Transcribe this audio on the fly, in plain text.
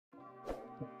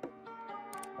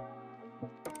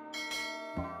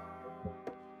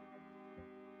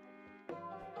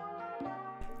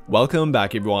Welcome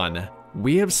back everyone.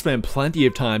 We have spent plenty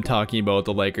of time talking about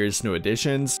the Lakers' new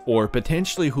additions, or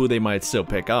potentially who they might still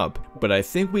pick up, but I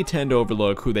think we tend to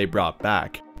overlook who they brought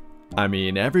back. I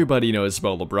mean, everybody knows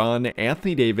about LeBron,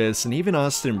 Anthony Davis, and even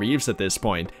Austin Reeves at this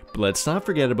point, but let's not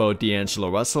forget about D'Angelo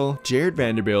Russell, Jared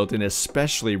Vanderbilt, and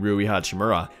especially Rui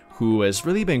Hachimura, who has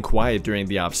really been quiet during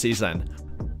the offseason.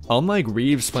 Unlike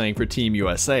Reeves playing for Team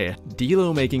USA,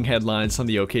 D'Lo making headlines on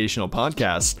the occasional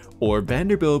podcast, or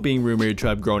Vanderbilt being rumored to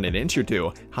have grown an inch or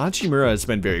two, Hachimura has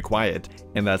been very quiet,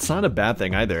 and that's not a bad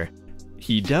thing either.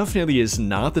 He definitely is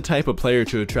not the type of player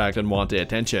to attract unwanted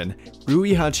attention.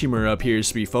 Rui Hachimura appears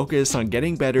to be focused on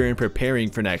getting better and preparing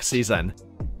for next season.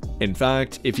 In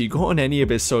fact, if you go on any of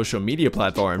his social media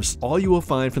platforms, all you will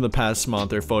find from the past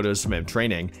month are photos of him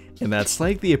training, and that's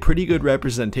likely a pretty good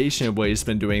representation of what he's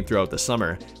been doing throughout the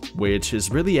summer, which is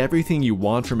really everything you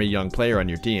want from a young player on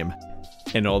your team.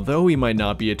 And although he might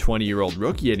not be a 20-year-old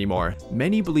rookie anymore,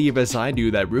 many believe as I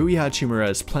do that Rui Hachimura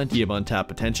has plenty of untapped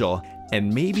potential,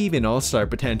 and maybe even all-star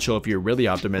potential if you're really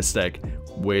optimistic,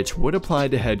 which would apply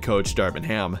to head coach Darvin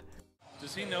Ham.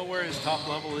 Does he know where his top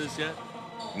level is yet?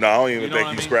 No, I don't even think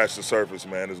he scratched the surface,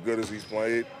 man. As good as he's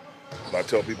played, I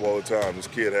tell people all the time, this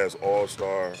kid has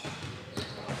all-star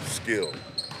skill.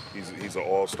 He's an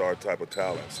all-star type of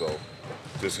talent. So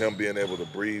just him being able to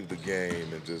breathe the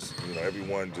game and just,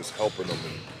 everyone just helping him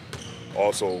and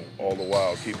also all the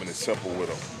while keeping it simple with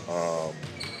him.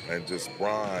 And just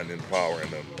Brian empowering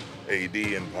him, AD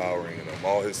empowering him,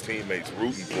 all his teammates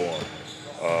rooting for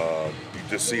him. You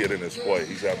just see it in his play.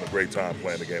 He's having a great time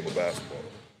playing the game of basketball.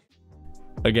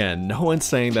 Again, no one's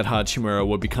saying that Hachimura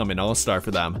will become an all-star for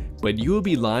them, but you would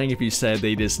be lying if you said that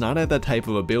he does not have that type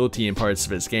of ability in parts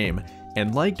of his game.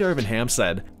 And like Darvin Ham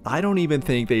said, I don't even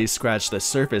think that he scratched the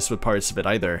surface with parts of it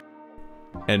either.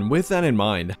 And with that in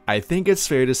mind, I think it's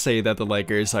fair to say that the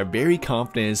Lakers are very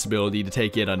confident in his ability to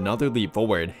take yet another leap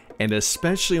forward, and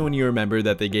especially when you remember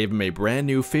that they gave him a brand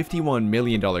new $51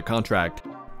 million contract.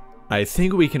 I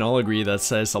think we can all agree that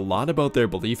says a lot about their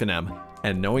belief in him,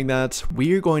 and knowing that,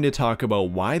 we are going to talk about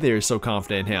why they are so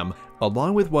confident in him,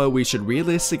 along with what we should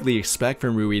realistically expect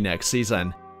from Rui next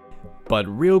season. But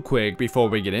real quick before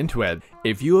we get into it,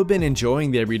 if you have been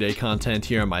enjoying the everyday content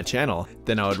here on my channel,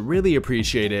 then I would really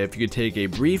appreciate it if you could take a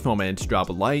brief moment to drop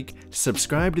a like,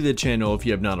 subscribe to the channel if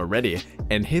you have not already,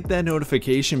 and hit that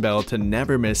notification bell to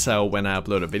never miss out when I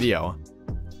upload a video.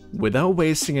 Without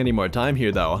wasting any more time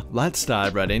here though, let's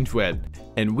dive right into it,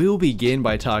 and we'll begin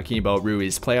by talking about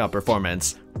Rui's playoff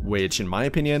performance, which in my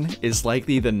opinion is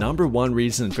likely the #1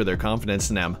 reason for their confidence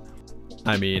in him.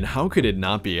 I mean, how could it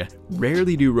not be?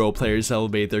 Rarely do role players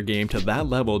elevate their game to that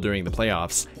level during the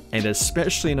playoffs, and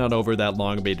especially not over that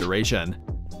long of a duration.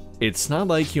 It's not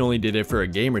like he only did it for a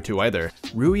game or two either.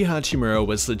 Rui Hachimura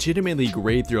was legitimately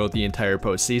great throughout the entire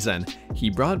postseason. He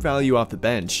brought value off the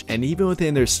bench, and even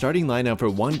within their starting lineup for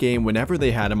one game whenever they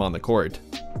had him on the court.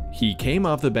 He came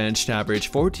off the bench to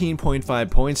average 14.5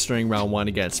 points during round 1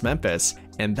 against Memphis,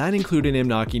 and that included him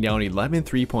knocking down 11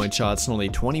 3-point shots and only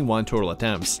 21 total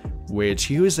attempts, which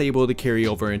he was able to carry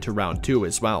over into round 2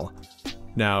 as well.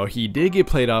 Now, he did get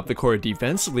played off the court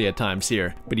defensively at times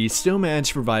here, but he still managed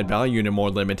to provide value in a more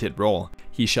limited role.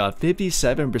 He shot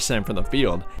 57% from the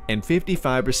field and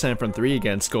 55% from 3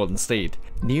 against Golden State,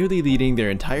 nearly leading their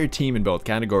entire team in both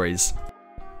categories.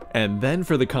 And then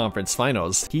for the conference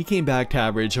finals, he came back to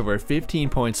average over 15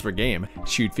 points per game,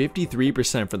 shoot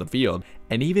 53% from the field,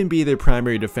 and even be their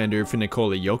primary defender for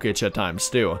Nikola Jokic at times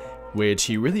too, which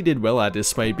he really did well at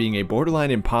despite being a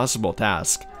borderline impossible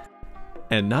task.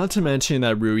 And not to mention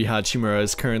that Rui Hachimura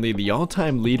is currently the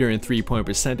all-time leader in 3-point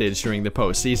percentage during the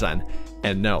postseason.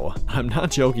 And no, I'm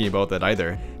not joking about that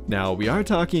either. Now, we are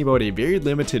talking about a very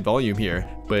limited volume here,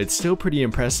 but it's still pretty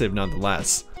impressive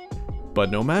nonetheless.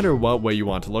 But no matter what way you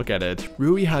want to look at it,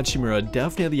 Rui Hachimura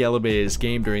definitely elevated his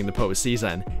game during the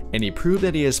postseason, and he proved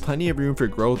that he has plenty of room for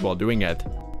growth while doing it.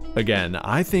 Again,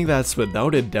 I think that's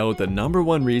without a doubt the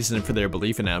 #1 reason for their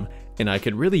belief in him, and I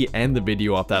could really end the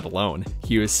video off that alone.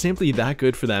 He was simply that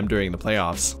good for them during the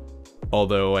playoffs.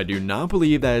 Although I do not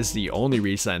believe that is the only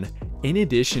reason. In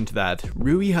addition to that,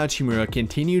 Rui Hachimura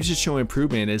continues to show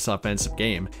improvement in his offensive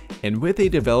game, and with a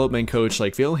development coach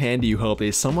like Phil Handy who helped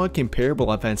a somewhat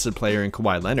comparable offensive player in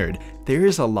Kawhi Leonard, there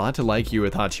is a lot to like here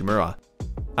with Hachimura.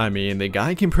 I mean, the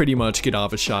guy can pretty much get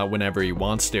off a shot whenever he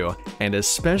wants to, and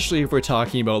especially if we're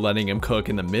talking about letting him cook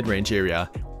in the mid-range area,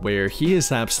 where he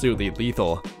is absolutely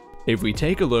lethal. If we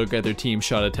take a look at their team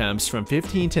shot attempts from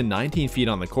 15 to 19 feet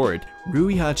on the court,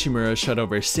 Rui Hachimura shot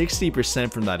over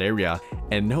 60% from that area,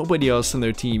 and nobody else on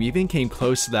their team even came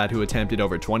close to that who attempted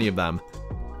over 20 of them.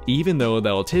 Even though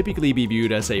they'll typically be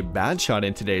viewed as a bad shot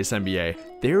in today's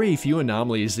NBA, there are a few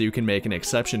anomalies that you can make an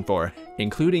exception for,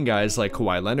 including guys like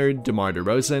Kawhi Leonard, DeMar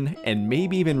DeRozan, and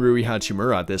maybe even Rui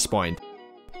Hachimura at this point.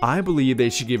 I believe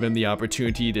they should give him the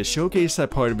opportunity to showcase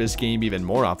that part of his game even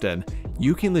more often.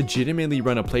 You can legitimately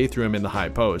run a play through him in the high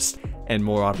post, and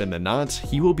more often than not,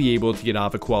 he will be able to get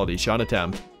off a quality shot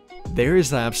attempt. There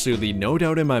is absolutely no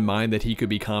doubt in my mind that he could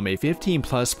become a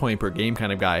 15+ point per game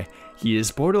kind of guy. He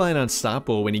is borderline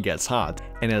unstoppable when he gets hot,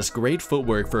 and has great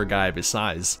footwork for a guy of his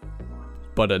size.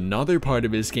 But another part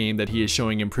of his game that he is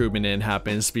showing improvement in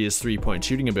happens to be his 3-point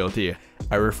shooting ability.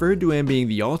 I referred to him being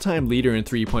the all-time leader in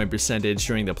 3-point percentage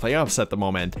during the playoffs at the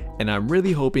moment, and I'm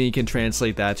really hoping he can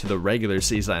translate that to the regular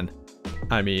season.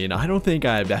 I mean, I don't think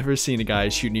I've ever seen a guy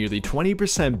shoot nearly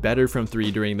 20% better from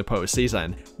 3 during the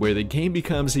postseason, where the game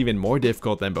becomes even more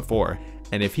difficult than before.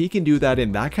 And if he can do that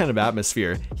in that kind of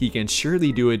atmosphere, he can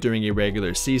surely do it during a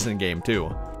regular season game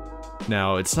too.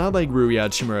 Now, it's not like Rui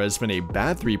Hachimura has been a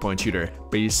bad 3-point shooter,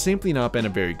 but he's simply not been a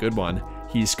very good one.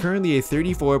 He's currently a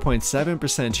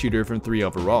 34.7% shooter from 3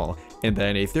 overall, and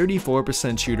then a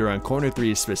 34% shooter on corner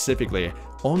 3 specifically,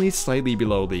 only slightly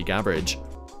below league average.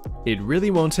 It really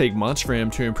won't take much for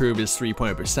him to improve his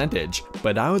 3-point percentage,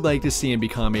 but I would like to see him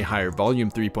become a higher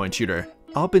volume 3-point shooter.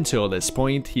 Up until this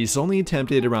point, he's only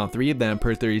attempted around 3 of them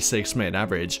per 36-minute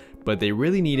average, but they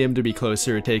really need him to be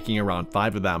closer to taking around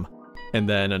 5 of them. And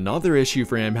then another issue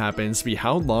for him happens to be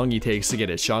how long he takes to get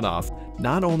his shot off.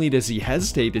 Not only does he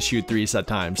hesitate to shoot 3s at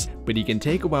times, but he can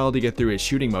take a while to get through his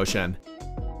shooting motion.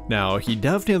 Now, he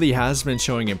definitely has been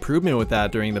showing improvement with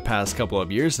that during the past couple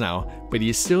of years now, but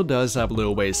he still does have a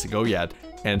little ways to go yet,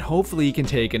 and hopefully he can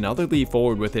take another leap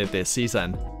forward with it this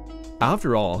season.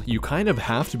 After all, you kind of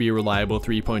have to be a reliable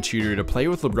 3-point shooter to play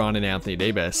with LeBron and Anthony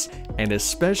Davis, and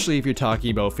especially if you're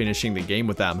talking about finishing the game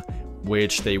with them,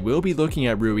 which they will be looking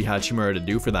at Rui Hachimura to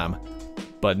do for them.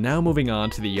 But now moving on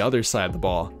to the other side of the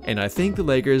ball, and I think the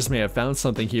Lakers may have found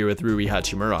something here with Rui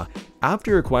Hachimura.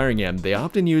 After acquiring him, they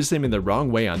often use him in the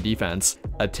wrong way on defense,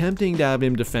 attempting to have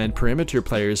him defend perimeter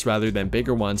players rather than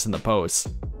bigger ones in the post.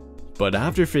 But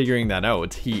after figuring that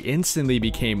out, he instantly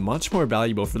became much more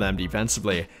valuable for them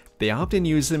defensively. They often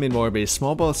use him in more of a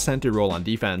small ball center role on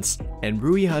defense, and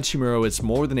Rui Hachimura is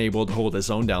more than able to hold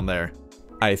his own down there.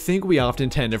 I think we often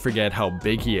tend to forget how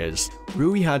big he is.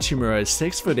 Rui Hachimura is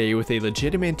 6'8" with a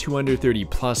legitimate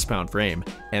 230+ pound frame,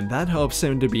 and that helps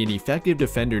him to be an effective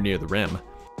defender near the rim.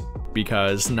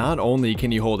 Because not only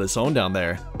can he hold his own down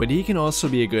there, but he can also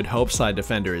be a good help side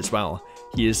defender as well.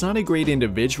 He is not a great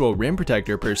individual rim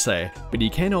protector per se, but he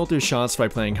can alter shots by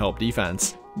playing help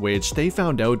defense, which they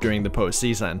found out during the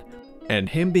postseason. And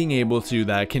him being able to do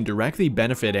that can directly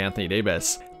benefit Anthony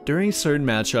Davis. During certain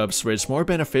matchups where it's more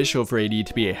beneficial for AD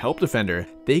to be a help defender,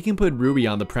 they can put Rui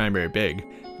on the primary big.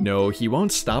 No, he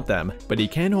won't stop them, but he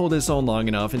can hold his own long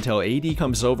enough until AD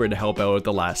comes over to help out at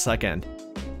the last second.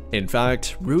 In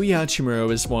fact, Rui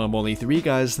Hachimura is one of only 3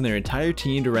 guys in their entire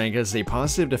team to rank as a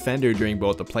positive defender during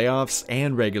both the playoffs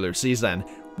and regular season,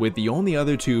 with the only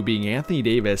other 2 being Anthony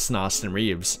Davis and Austin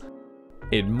Reeves.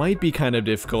 It might be kind of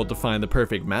difficult to find the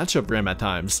perfect matchup for him at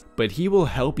times, but he will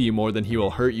help you more than he will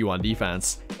hurt you on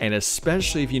defense, and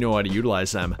especially if you know how to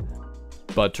utilize them.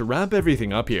 But to wrap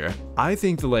everything up here, I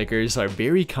think the Lakers are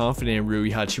very confident in Rui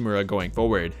Hachimura going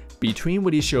forward. Between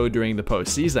what he showed during the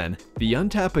postseason, the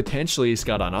untapped potential he's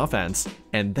got on offense,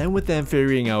 and then with them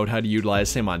figuring out how to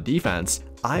utilize him on defense,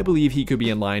 I believe he could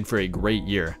be in line for a great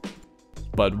year.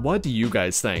 But what do you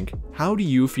guys think? How do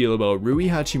you feel about Rui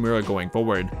Hachimura going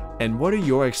forward? And what are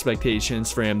your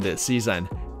expectations for him this season?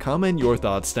 Comment your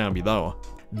thoughts down below.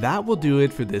 That will do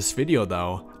it for this video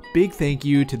though. Big thank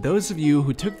you to those of you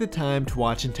who took the time to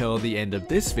watch until the end of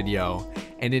this video,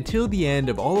 and until the end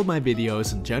of all of my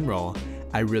videos in general.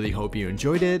 I really hope you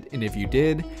enjoyed it, and if you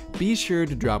did, be sure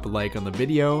to drop a like on the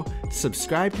video,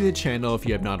 subscribe to the channel if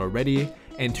you have not already,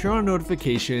 and turn on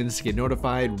notifications to get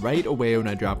notified right away when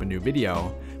I drop a new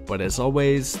video. But as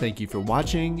always, thank you for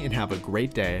watching and have a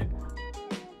great day.